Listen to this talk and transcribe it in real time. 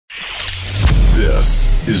This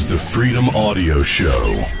is the Freedom Audio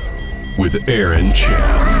Show with Aaron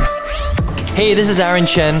Chen. Hey, this is Aaron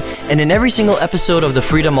Chen, and in every single episode of the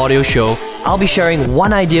Freedom Audio Show, I'll be sharing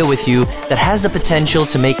one idea with you that has the potential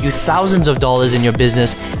to make you thousands of dollars in your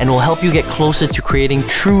business and will help you get closer to creating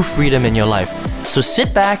true freedom in your life. So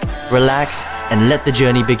sit back, relax, and let the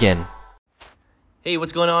journey begin. Hey,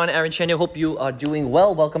 what's going on? Aaron Chen here. Hope you are doing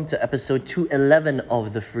well. Welcome to episode 211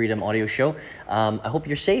 of the Freedom Audio Show. I hope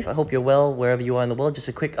you're safe. I hope you're well wherever you are in the world. Just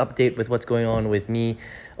a quick update with what's going on with me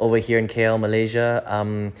over here in KL,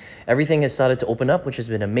 Malaysia. Everything has started to open up, which has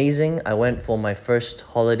been amazing. I went for my first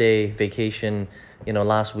holiday vacation,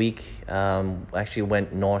 last week. Actually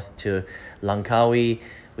went north to Langkawi,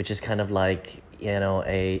 which is kind of like,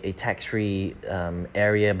 a tax-free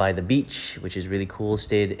area by the beach, which is really cool.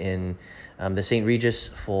 Stayed in the St. Regis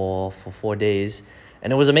for 4 days.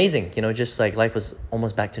 And it was amazing, just like life was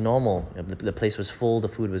almost back to normal. The place was full, the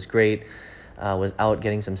food was great. Was out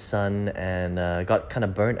getting some sun and got kind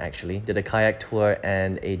of burnt actually. Did a kayak tour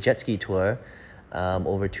and a jet ski tour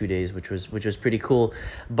over 2 days, which was pretty cool.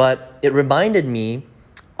 But it reminded me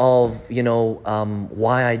of,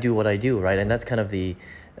 why I do what I do, right? And that's kind of the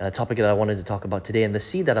topic that I wanted to talk about today, and the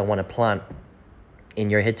seed that I want to plant in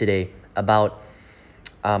your head today about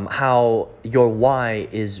how your why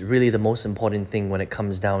is really the most important thing when it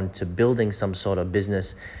comes down to building some sort of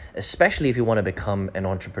business, especially if you want to become an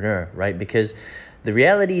entrepreneur, right? Because the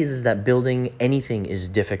reality is that building anything is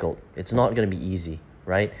difficult. It's not going to be easy,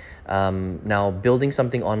 right? Now, building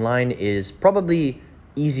something online is probably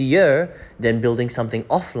easier than building something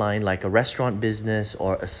offline, like a restaurant business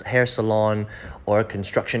or a hair salon or a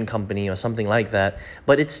construction company or something like that.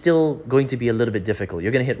 But it's still going to be a little bit difficult.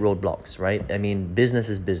 You're going to hit roadblocks, right? I mean, business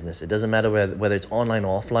is business. It doesn't matter whether it's online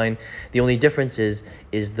or offline. The only difference is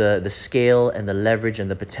the scale and the leverage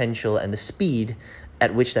and the potential and the speed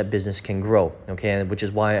at which that business can grow, okay? And which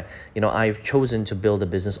is why, I've chosen to build a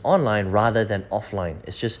business online rather than offline.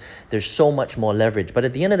 It's just, there's so much more leverage. But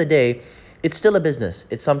at the end of the day, it's still a business.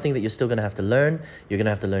 It's something that you're still going to have to learn. You're going to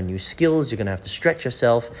have to learn new skills. You're going to have to stretch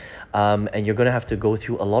yourself. And you're going to have to go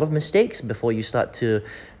through a lot of mistakes before you start to,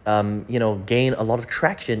 gain a lot of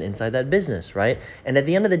traction inside that business, right? And at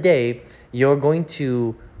the end of the day, you're going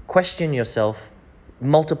to question yourself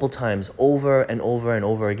multiple times over and over and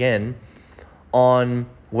over again on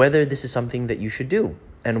whether this is something that you should do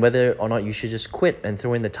and whether or not you should just quit and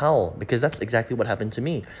throw in the towel, because that's exactly what happened to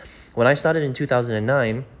me. When I started in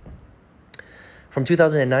 2009, from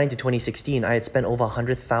 2009 to 2016, I had spent over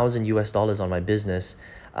 100,000 US dollars on my business.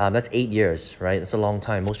 That's 8 years, right? That's a long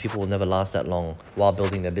time. Most people will never last that long while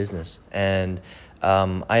building their business. And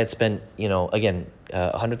I had spent,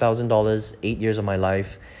 $100,000, 8 years of my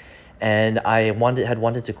life. And I had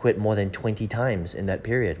wanted to quit more than 20 times in that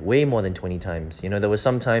period, way more than 20 times. There were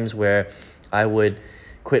some times where I would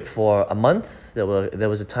quit for a month. There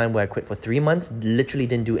was a time where I quit for 3 months, literally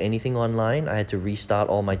didn't do anything online. I had to restart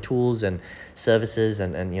all my tools and services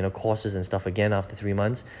and courses and stuff again after 3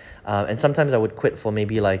 months. And sometimes I would quit for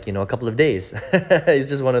maybe a couple of days. It's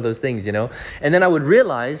just one of those things, And then I would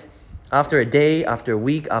realize after a day, after a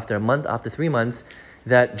week, after a month, after 3 months,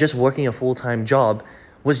 that just working a full-time job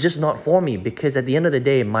was just not for me, because at the end of the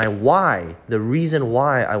day, my why, the reason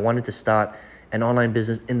why I wanted to start an online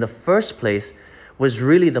business in the first place, was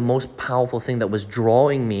really the most powerful thing that was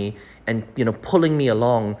drawing me and pulling me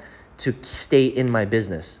along to stay in my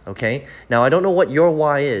business, okay? Now, I don't know what your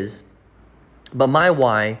why is, but my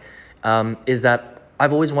why is that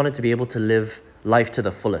I've always wanted to be able to live life to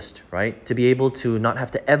the fullest, right? To be able to not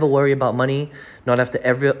have to ever worry about money, not have to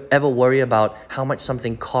ever worry about how much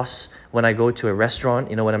something costs when I go to a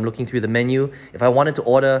restaurant, when I'm looking through the menu. If I wanted to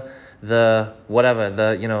order the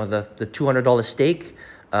 $200 steak,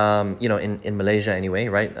 in Malaysia anyway,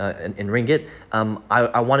 right? In ringgit,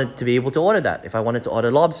 I wanted to be able to order that. If I wanted to order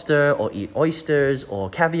lobster or eat oysters or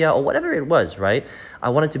caviar or whatever it was, right? I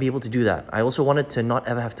wanted to be able to do that. I also wanted to not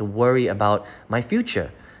ever have to worry about my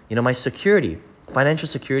future, my security. Financial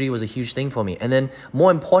security was a huge thing for me. And then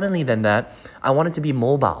more importantly than that, I wanted to be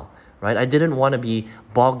mobile, right? I didn't want to be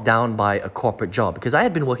bogged down by a corporate job, because I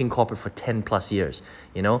had been working corporate for 10 plus years,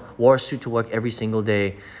 wore a suit to work every single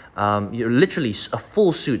day. You're literally a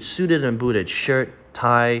full suit, suited and booted, shirt,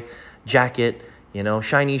 tie, jacket,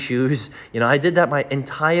 shiny shoes. I did that my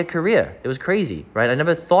entire career. It was crazy, right? I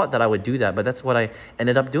never thought that I would do that, but that's what I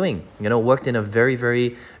ended up doing. Worked in a very,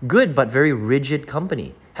 very good but very rigid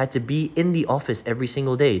company. Had to be in the office every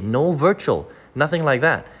single day. No virtual, nothing like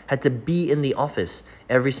that. Had to be in the office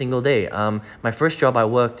every single day. My first job, I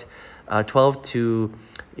worked 12 to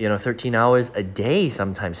 13 hours a day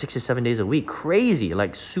sometimes, 6 to 7 days a week. Crazy,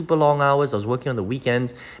 like super long hours. I was working on the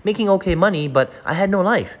weekends, making okay money, but I had no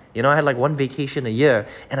life. I had like one vacation a year,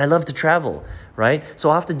 and I love to travel, right?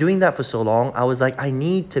 So after doing that for so long, I was like, I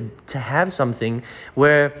need to have something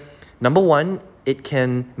where, number one, it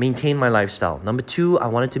can maintain my lifestyle. Number two, I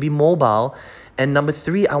want it to be mobile. And number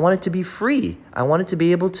three, I want it to be free. I wanted to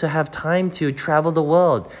be able to have time to travel the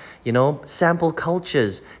world, sample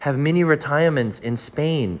cultures, have mini retirements in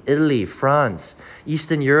Spain, Italy, France,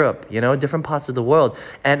 Eastern Europe, different parts of the world.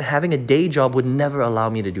 And having a day job would never allow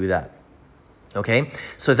me to do that. Okay,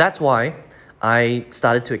 so that's why I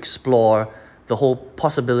started to explore the whole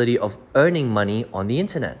possibility of earning money on the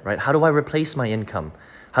internet, right? How do I replace my income?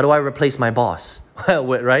 How do I replace my boss,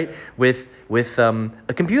 right? With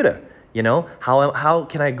a computer. How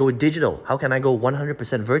can I go digital? How can I go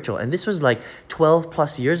 100% virtual? And this was like 12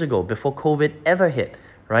 plus years ago, before COVID ever hit,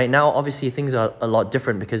 right? Now, obviously, things are a lot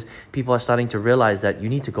different because people are starting to realize that you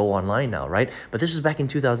need to go online now, right? But this was back in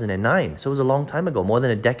 2009. So it was a long time ago, more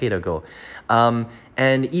than a decade ago.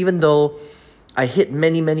 And even though I hit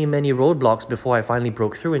many, many, many roadblocks before I finally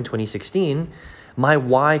broke through in 2016, my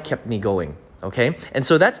why kept me going. Okay, and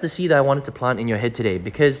so that's the seed that I wanted to plant in your head today,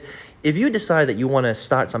 because if you decide that you want to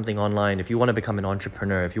start something online, if you want to become an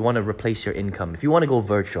entrepreneur, if you want to replace your income, if you want to go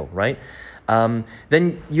virtual, right,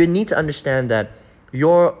 then you need to understand that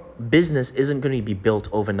your business isn't going to be built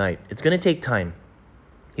overnight. It's going to take time.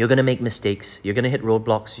 You're going to make mistakes. You're going to hit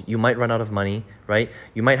roadblocks. You might run out of money, right?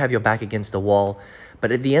 You might have your back against the wall.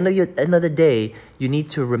 But at the end of the day, you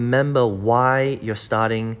need to remember why you're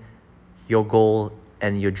starting your goal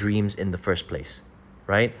and your dreams in the first place,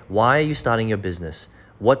 right? Why are you starting your business?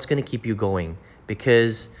 What's going to keep you going?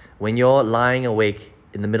 Because when you're lying awake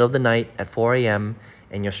in the middle of the night at 4 a.m.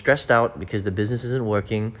 and you're stressed out because the business isn't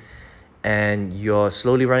working and you're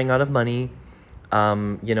slowly running out of money,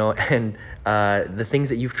 and the things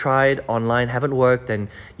that you've tried online haven't worked, and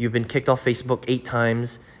you've been kicked off Facebook 8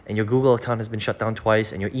 times, and your Google account has been shut down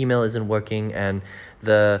twice, and your email isn't working, and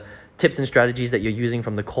the tips and strategies that you're using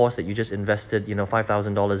from the course that you just invested,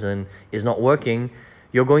 $5,000 in is not working,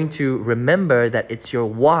 you're going to remember that it's your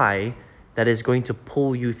why that is going to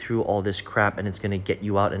pull you through all this crap, and it's going to get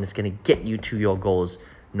you out, and it's going to get you to your goals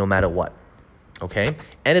no matter what. Okay?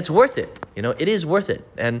 And it's worth it. It is worth it.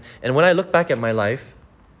 And when I look back at my life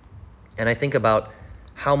and I think about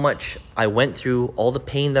how much I went through, all the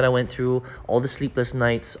pain that I went through, all the sleepless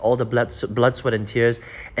nights, all the blood, sweat, and tears,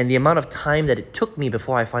 and the amount of time that it took me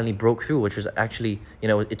before I finally broke through, which was actually,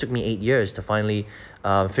 it took me 8 years to finally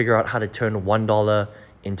figure out how to turn $1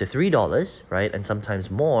 into $3, right? And sometimes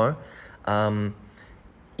more. I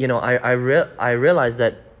realized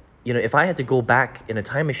that, if I had to go back in a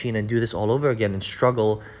time machine and do this all over again and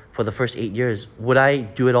struggle for the first 8 years, would I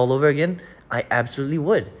do it all over again? I absolutely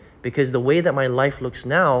would. Because the way that my life looks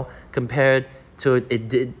now compared to it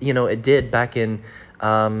did back in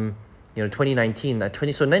 2019.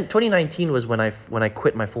 2019 was when I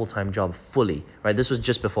quit my full-time job fully, right? This was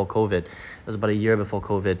just before COVID. It was about a year before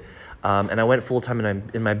COVID. And I went full-time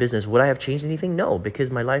in my business. Would I have changed anything? No,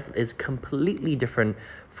 because my life is completely different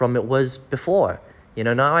from it was before.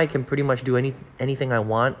 Now I can pretty much do anything I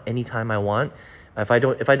want, anytime I want. If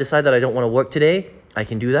I decide that I don't want to work today, I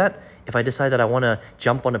can do that. If I decide that I want to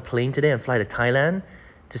jump on a plane today and fly to Thailand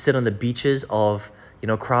to sit on the beaches of,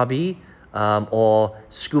 Krabi, or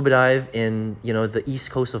scuba dive in, the east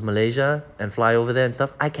coast of Malaysia and fly over there and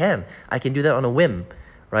stuff, I can do that on a whim,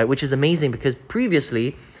 right? Which is amazing, because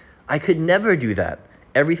previously I could never do that.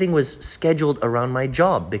 Everything was scheduled around my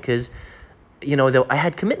job, because I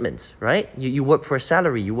had commitments, right? You work for a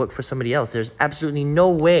salary, you work for somebody else. There's absolutely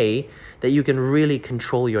no way that you can really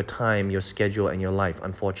control your time, your schedule, and your life,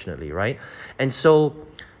 unfortunately, right? And so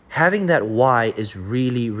having that why is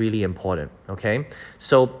really, really important, okay?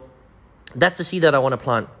 So that's the seed that I want to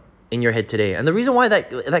plant in your head today. And the reason why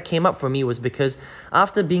that came up for me was because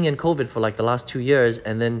after being in COVID for like the last 2 years,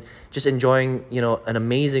 and then just enjoying, an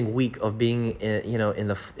amazing week of being,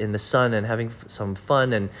 in the sun and having some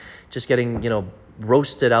fun and just getting,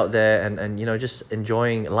 roasted out there and just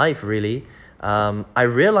enjoying life really, I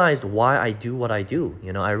realized why I do what I do.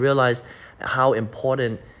 I realized how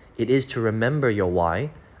important it is to remember your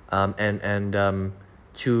why, and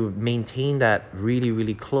to maintain that really,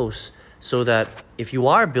 really close, so that if you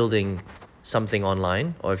are building something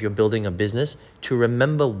online, or if you're building a business, to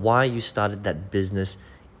remember why you started that business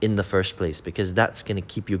in the first place, because that's going to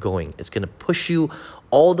keep you going. It's going to push you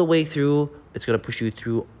all the way through. It's going to push you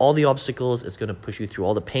through all the obstacles. It's going to push you through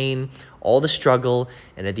all the pain, all the struggle.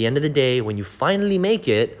 And at the end of the day, when you finally make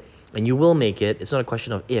it, and you will make it, it's not a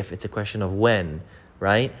question of if, it's a question of when,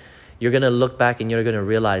 right? you're going to look back and you're going to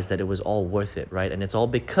realize that it was all worth it, right? And it's all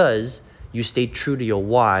because you stayed true to your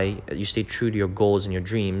why, you stayed true to your goals and your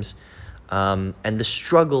dreams, and the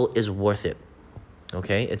struggle is worth it,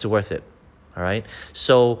 okay? It's worth it, all right?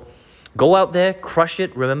 So go out there, crush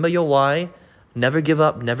it, remember your why, never give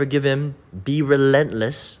up, never give in, be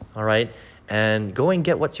relentless, all right? And go and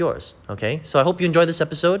get what's yours, okay? So I hope you enjoyed this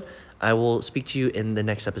episode. I will speak to you in the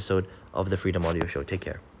next episode of the Freedom Audio Show. Take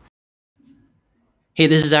care. Hey,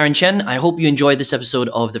 this is Aaron Chen. I hope you enjoyed this episode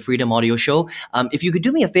of the Freedom Audio Show. If you could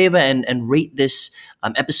do me a favor and rate this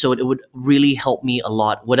episode, it would really help me a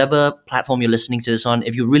lot. Whatever platform you're listening to this on,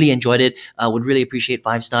 if you really enjoyed it, would really appreciate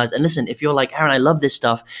 5 stars. And listen, if you're like, Aaron, I love this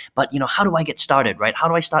stuff, but how do I get started, right? How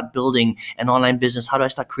do I start building an online business? How do I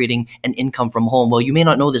start creating an income from home? Well, you may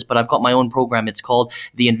not know this, but I've got my own program. It's called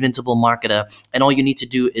The Invincible Marketer. And all you need to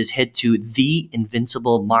do is head to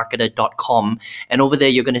theinvinciblemarketer.com. And over there,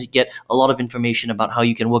 you're going to get a lot of information about how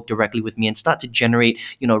you can work directly with me and start to generate,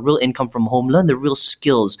 real income from home, learn the real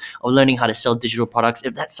skills of learning how to sell digital products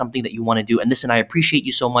if that's something that you want to do. And listen, I appreciate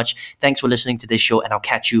you so much. Thanks for listening to this show, and I'll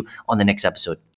catch you on the next episode.